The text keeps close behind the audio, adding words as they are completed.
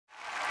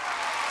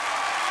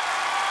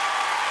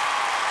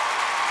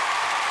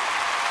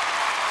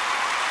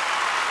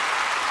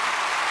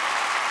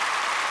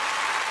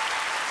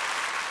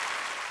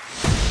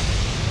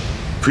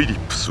フィリッ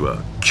プスは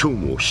今日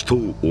も人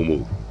を思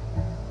う。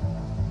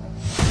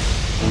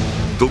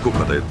どこ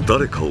かで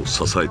誰かを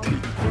支えている。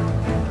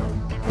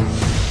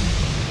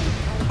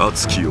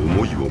熱き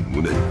思いを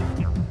胸に、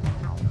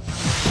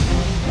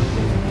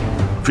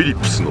フィリッ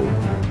プスの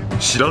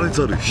知られ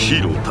ざるヒ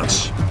ーローた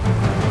ち、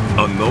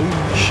Unknown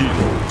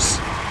Heroes。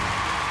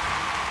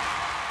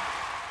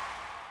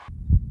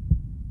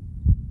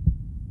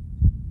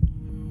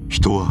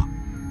人は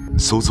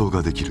想像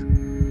ができる。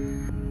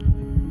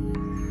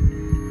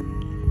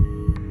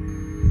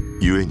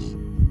故に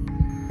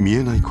見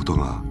えないこと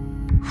が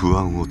不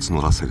安を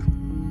募らせる。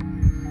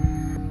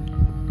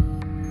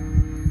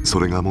そ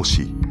れがも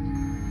し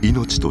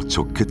命と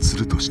直結す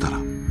るとしたら、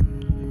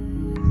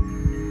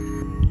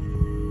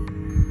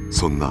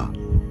そんな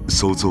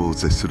想像を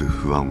絶する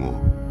不安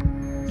を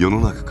世の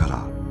中か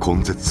ら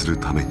根絶する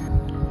ために、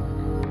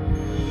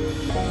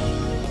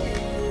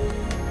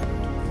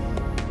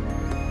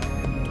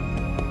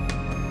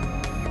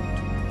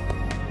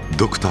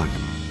ドクターに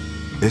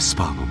エス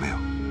パーの目を。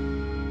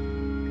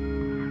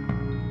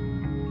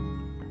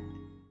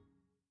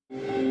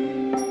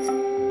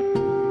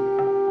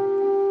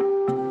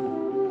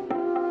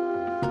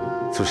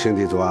做心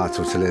电图啊，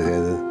做起来才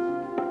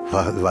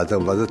是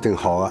不是挺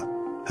好的，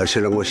而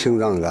且呢，我心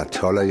脏啊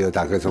跳了有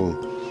大概从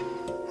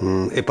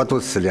100多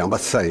次、200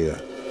次啊有。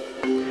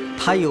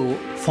他有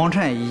房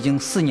颤已经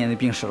4年的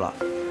病史了，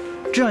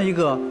这样一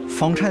个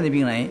房颤的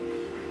病人，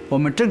我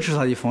们证实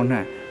他的房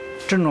颤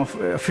症状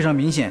非常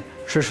明显，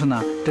所以说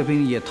呢，这病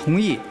人也同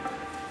意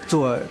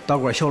做导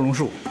管消融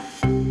术。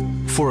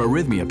For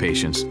arrhythmia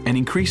patients, and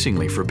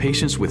increasingly for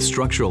patients with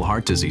structural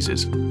heart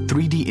diseases,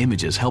 3D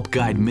images help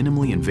guide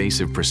minimally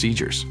invasive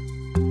procedures.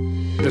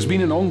 There's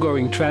been an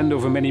ongoing trend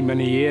over many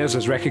years,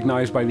 as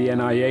recognized by the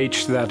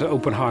NIH, that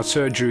open heart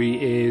surgery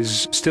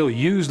is still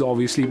used,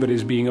 obviously, but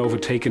is being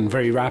overtaken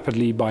very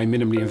rapidly by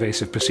minimally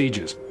invasive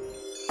procedures.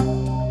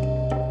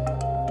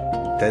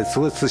 在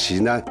做之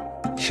前呢，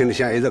心里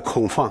想一直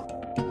空放。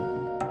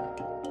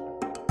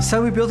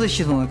三维标测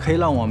系统呢，可以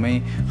让我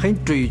们很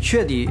准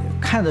确地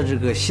看到这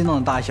个心脏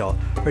的大小，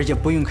而且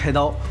不用开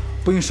刀，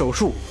不用手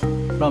术，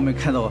让我们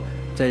看到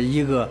在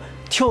一个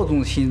跳动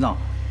的心脏，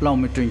让我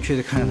们准确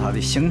地看到它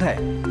的形态、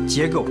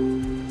结构，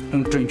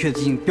能准确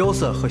进行标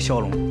色和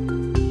消融。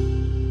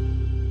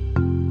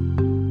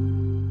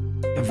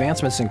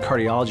Advancements in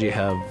cardiology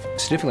have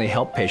significantly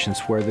helped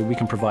patients where we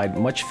can provide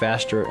much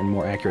faster and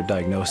more accurate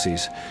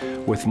diagnoses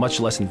with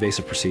much less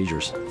invasive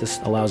procedures. This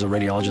allows a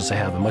radiologist to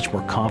have much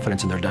more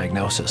confidence in their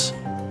diagnosis.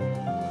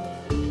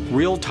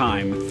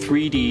 Real-time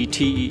 3D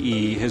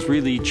TEE has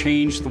really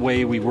changed the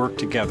way we work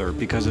together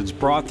because it's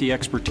brought the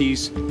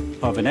expertise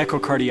of an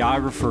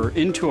echocardiographer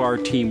into our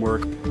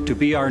teamwork to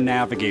be our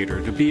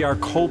navigator, to be our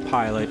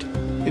co-pilot.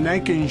 And I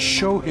can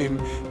show him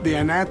the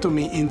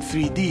anatomy in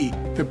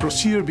 3D. The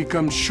procedure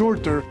becomes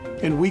shorter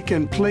and we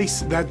can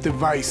place that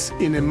device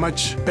in a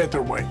much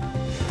better way.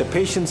 The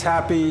patient's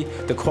happy,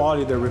 the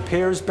quality of the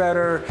repair is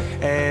better,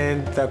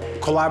 and the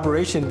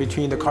collaboration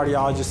between the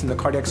cardiologists and the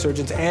cardiac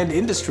surgeons and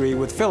industry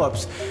with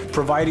Philips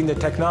providing the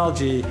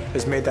technology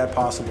has made that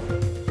possible.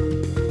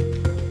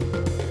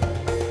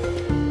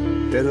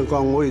 但是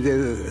讲我现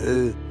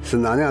在是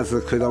哪样子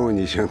看到我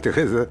逆境，这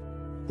个是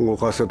我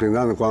告诉平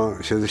常辰光，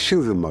现在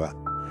心是没个，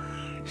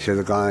现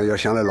在讲要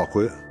想来乐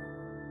观。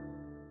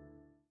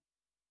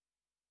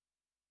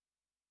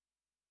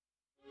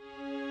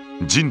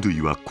人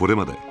類はこれ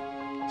まで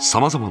さ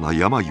まざまな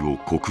病を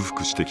克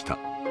服してきた。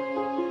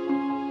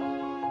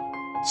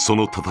そ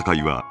の戦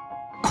いは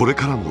これ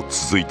からも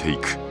続いてい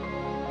く。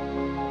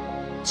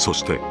そ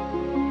して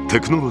テ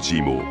クノロジ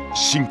ーも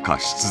進化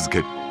し続け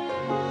る。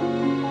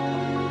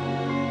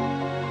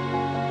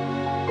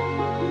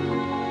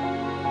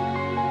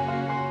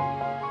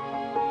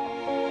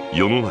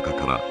世の中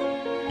から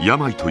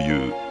病と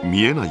いう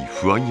見えない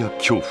不安や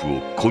恐怖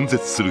を根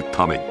絶する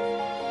ために、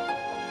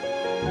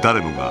誰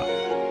もが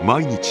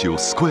毎日を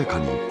健やか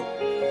に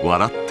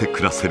笑って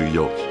暮らせる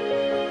ように。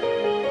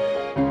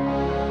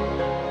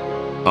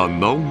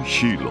Unknown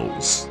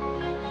Heroes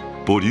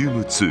Vol.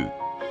 2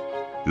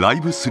ラ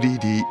イブ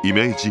 3D イ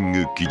メージン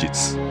グ技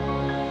術。